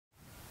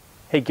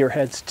Hey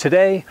Gearheads,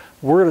 today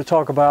we're going to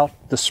talk about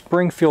the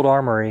Springfield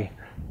Armory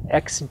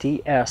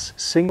XDS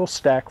single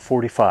stack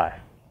 45.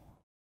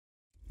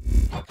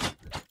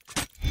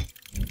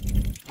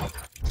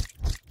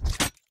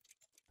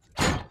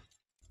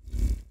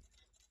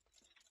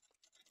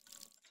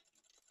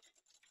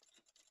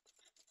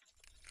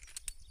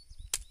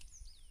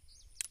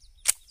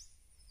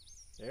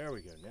 There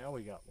we go, now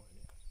we got one.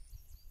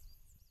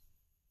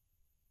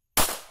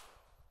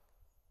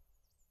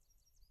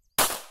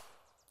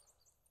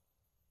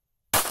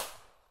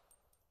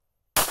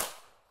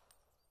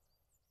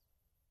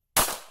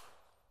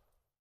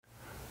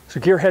 So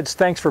Gearheads,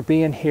 thanks for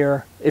being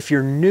here. If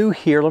you're new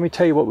here, let me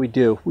tell you what we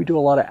do. We do a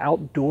lot of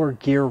outdoor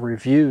gear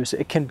reviews.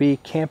 It can be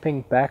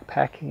camping,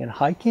 backpacking, and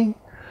hiking,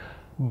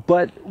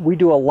 but we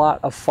do a lot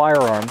of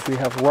firearms. We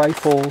have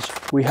rifles,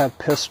 we have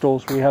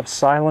pistols, we have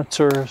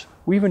silencers.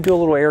 We even do a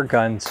little air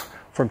guns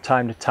from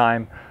time to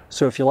time.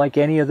 So if you like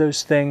any of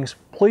those things,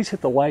 please hit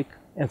the like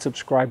and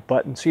subscribe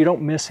button so you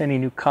don't miss any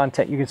new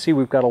content. You can see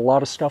we've got a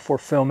lot of stuff we're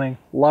filming,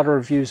 a lot of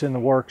reviews in the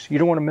works. You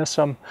don't want to miss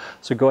them,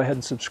 so go ahead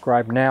and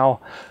subscribe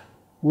now.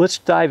 Let's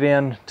dive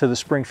in to the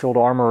Springfield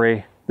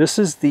Armory. This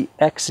is the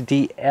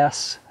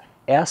XDS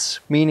S,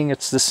 meaning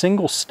it's the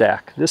single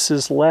stack. This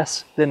is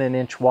less than an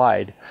inch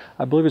wide.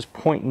 I believe it's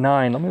 0.9.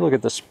 Let me look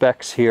at the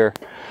specs here.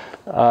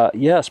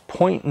 Yes,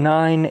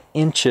 0.9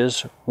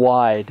 inches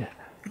wide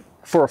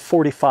for a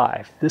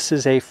 45. This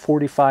is a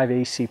 45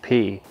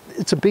 ACP.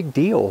 It's a big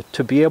deal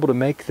to be able to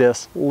make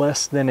this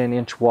less than an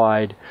inch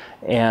wide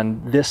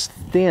and this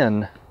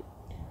thin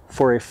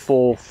for a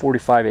full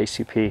 45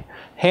 ACP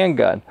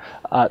handgun.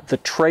 The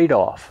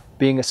trade-off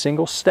being a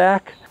single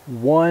stack,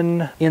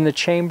 1 in the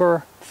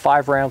chamber,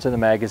 5 rounds in the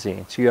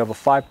magazine. So you have a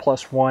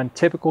 5+1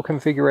 typical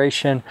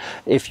configuration.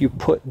 If you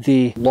put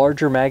the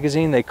larger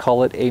magazine, they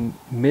call it a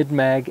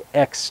mid-mag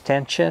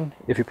extension.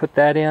 If you put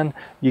that in,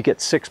 you get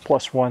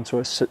 6+1, so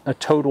it's a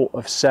total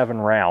of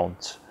 7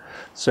 rounds.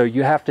 So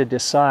you have to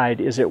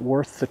decide, is it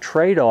worth the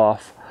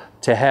trade-off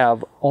to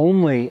have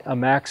only a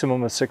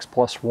maximum of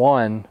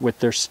 6+1 with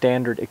their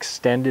standard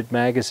extended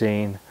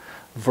magazine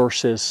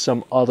versus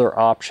some other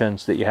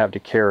options that you have to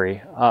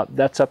carry.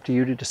 That's up to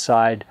you to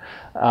decide.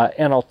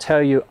 And I'll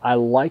tell you, I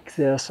like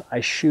this.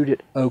 I shoot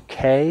it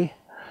okay,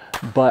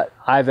 but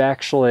I've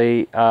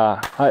actually,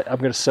 I'm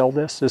going to sell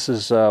this. This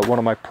is one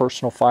of my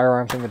personal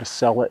firearms. I'm going to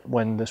sell it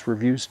when this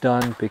review's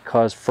done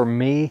because for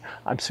me,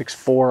 I'm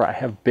 6'4", I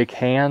have big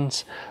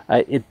hands.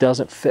 It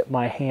doesn't fit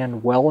my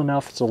hand well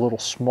enough. It's a little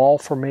small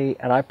for me,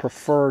 and I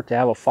prefer to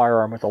have a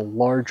firearm with a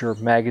larger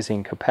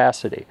magazine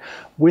capacity.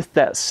 With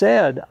that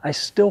said, I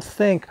still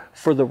think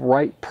for the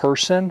right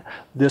person,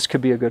 this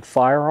could be a good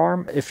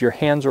firearm. If your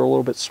hands are a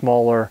little bit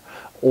smaller,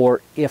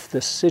 or if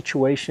the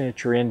situation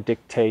that you're in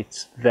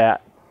dictates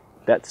that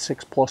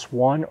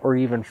 6+1 or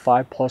even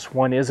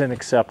 5+1 is an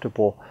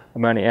acceptable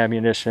amount of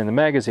ammunition in the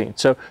magazine.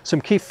 So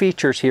some key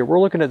features here. We're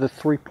looking at the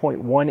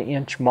 3.1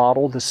 inch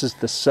model. This is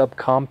the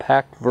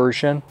subcompact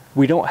version.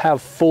 We don't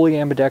have fully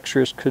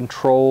ambidextrous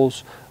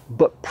controls,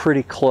 but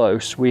pretty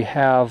close. We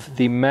have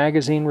the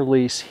magazine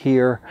release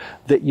here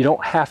that you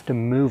don't have to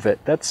move it.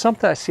 That's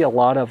something I see a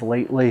lot of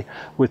lately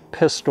with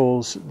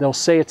pistols. They'll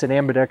say it's an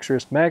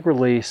ambidextrous mag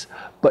release,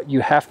 but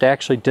you have to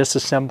actually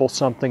disassemble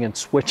something and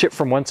switch it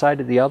from one side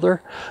to the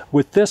other.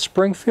 With this,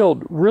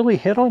 Springfield really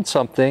hit on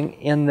something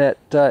in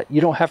that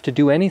you don't have to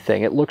do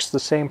anything. It looks the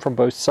same from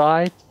both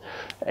sides,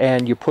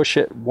 and you push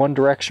it one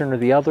direction or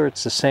the other,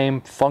 it's the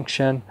same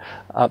function.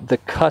 The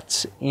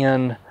cuts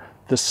in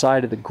the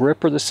side of the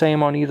grip are the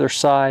same on either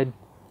side.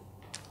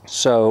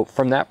 So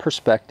from that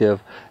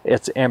perspective,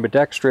 it's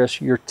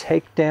ambidextrous. Your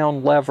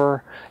takedown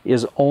lever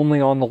is only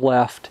on the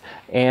left,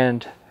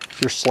 and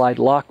your slide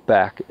lock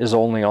back is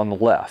only on the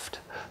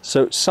left.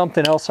 So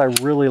something else I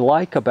really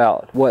like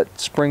about what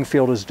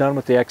Springfield has done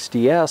with the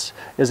XDS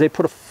is they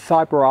put a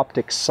fiber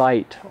optic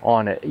sight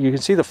on it. You can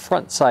see the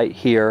front sight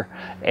here,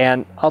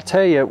 and I'll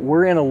tell you,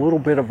 we're in a little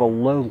bit of a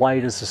low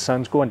light as the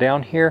sun's going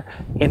down here,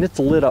 and it's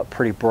lit up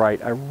pretty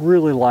bright. I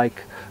really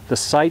like the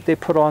sight they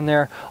put on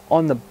there.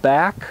 On the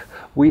back,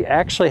 we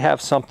actually have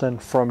something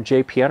from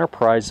JP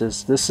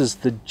Enterprises. This is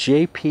the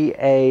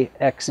JPA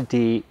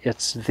XD.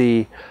 It's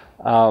the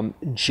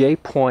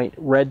J-point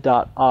red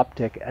dot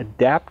optic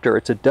adapter.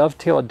 It's a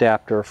dovetail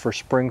adapter for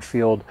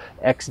Springfield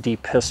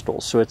XD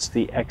pistols. So it's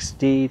the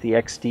XD, the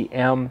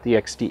XDM, the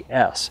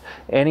XDS.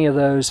 Any of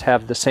those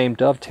have the same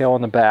dovetail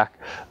on the back.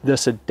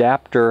 This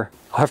adapter,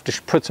 I'll have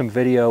to put some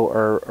video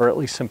or at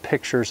least some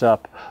pictures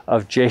up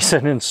of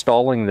Jason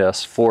installing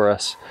this for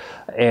us.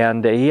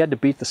 And he had to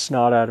beat the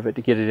snot out of it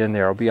to get it in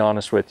there, I'll be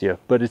honest with you.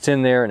 But it's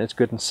in there and it's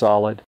good and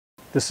solid.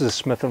 This is a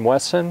Smith &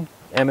 Wesson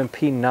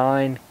M&P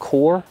 9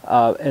 core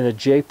and a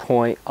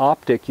J-point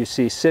optic you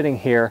see sitting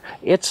here.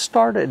 It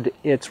started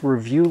its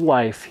review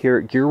life here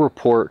at Gear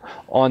Report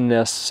on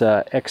this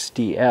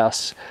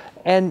XDS,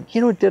 and you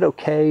know, it did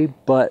okay,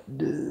 but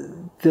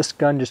this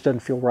gun just doesn't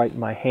feel right in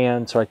my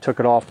hand, so I took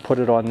it off, put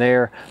it on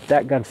there.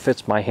 That gun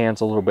fits my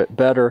hands a little bit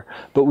better,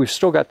 but we've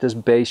still got this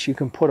base. You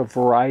can put a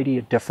variety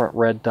of different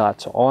red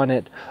dots on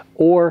it,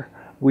 or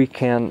we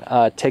can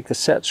take the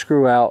set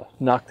screw out,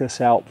 knock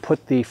this out,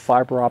 put the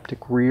fiber optic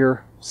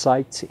rear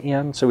sights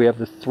in. So we have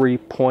the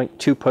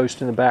 3.2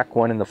 post in the back,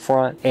 one in the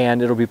front,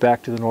 and it'll be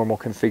back to the normal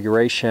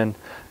configuration.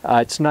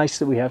 It's nice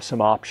that we have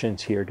some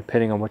options here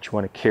depending on what you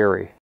want to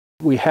carry.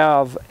 We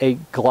have a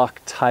Glock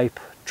type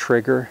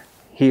trigger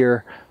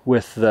here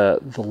with the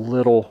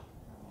little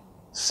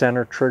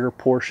center trigger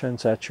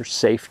portions. That's your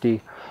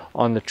safety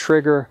on the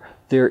trigger.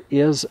 There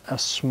is a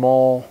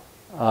small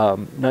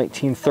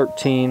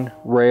 1913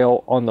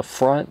 rail on the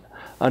front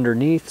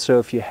underneath, so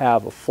if you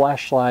have a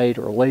flashlight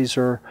or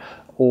laser,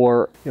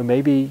 or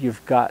maybe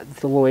you've got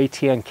the little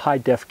ATN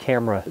high-def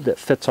camera that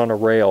fits on a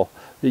rail,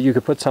 that you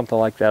could put something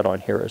like that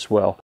on here as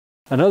well.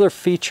 Another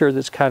feature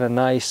that's kind of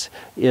nice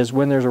is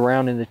when there's a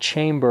round in the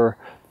chamber,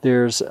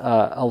 there's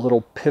a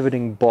little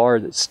pivoting bar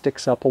that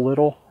sticks up a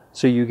little,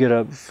 so you get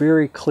a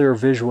very clear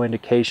visual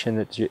indication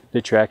that you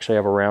actually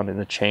have a round in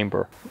the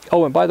chamber.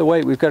 Oh, and by the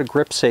way, we've got a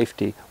grip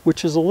safety,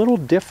 which is a little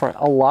different.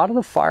 A lot of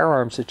the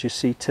firearms that you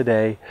see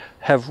today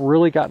have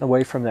really gotten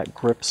away from that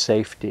grip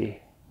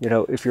safety. You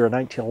know, if you're a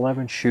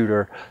 1911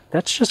 shooter,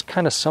 that's just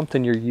kind of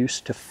something you're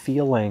used to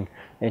feeling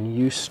and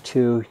used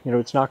to,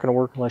 it's not going to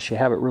work unless you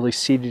have it really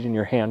seated in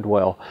your hand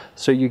well.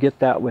 So you get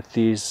that with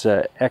these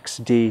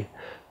XD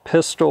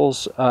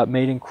pistols,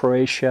 made in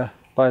Croatia,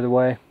 by the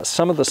way.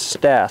 Some of the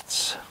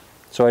stats,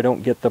 so I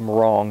don't get them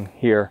wrong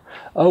here.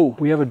 Oh,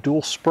 we have a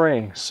dual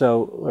spring.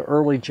 So the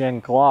early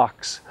gen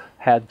Glocks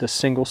had the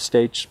single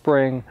stage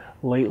spring.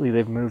 Lately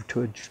they've moved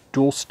to a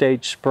dual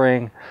stage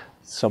spring.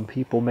 Some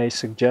people may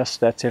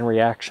suggest that's in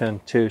reaction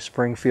to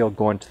Springfield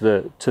going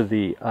to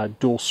the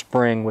dual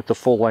spring with the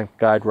full length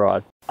guide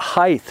rod.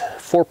 Height,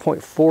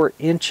 4.4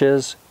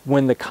 inches.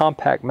 When the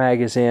compact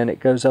mag is in, it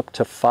goes up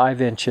to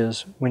 5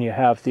 inches when you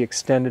have the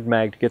extended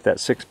mag to get that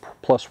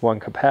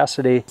 6+1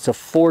 capacity. It's a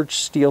forged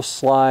steel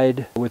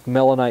slide with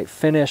melanite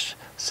finish.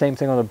 Same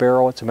thing on the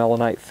barrel, it's a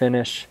melanite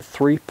finish.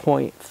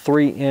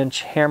 3.3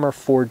 inch hammer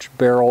forged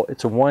barrel.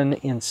 It's a 1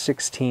 in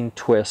 16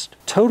 twist.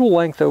 Total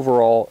length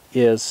overall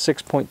is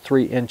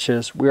 6.3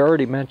 inches. We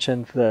already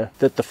mentioned that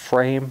the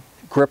frame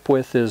grip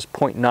width is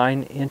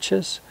 0.9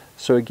 inches.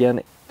 So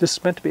again, this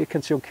is meant to be a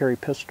concealed carry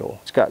pistol.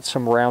 It's got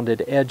some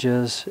rounded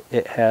edges.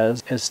 It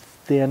has as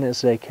thin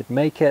as they could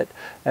make it,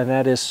 and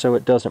that is so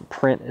it doesn't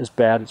print as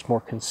bad. It's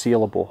more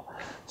concealable.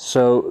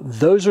 So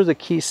those are the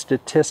key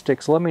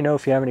statistics. Let me know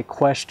if you have any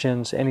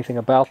questions, anything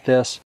about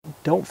this.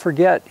 Don't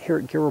forget, here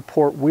at Gear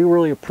Report, we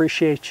really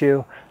appreciate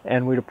you,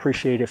 and we'd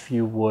appreciate if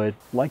you would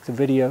like the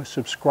video,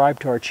 subscribe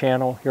to our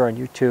channel here on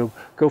YouTube,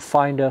 go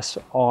find us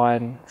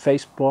on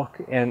Facebook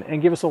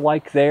and give us a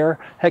like there.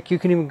 Heck, you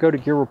can even go to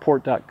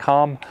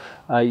Gear-Report.com.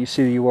 You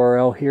see the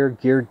URL here,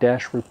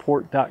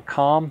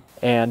 Gear-Report.com,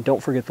 and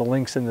don't forget the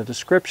links in the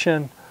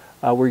description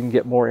where you can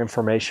get more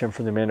information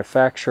from the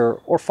manufacturer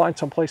or find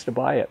some place to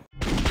buy it.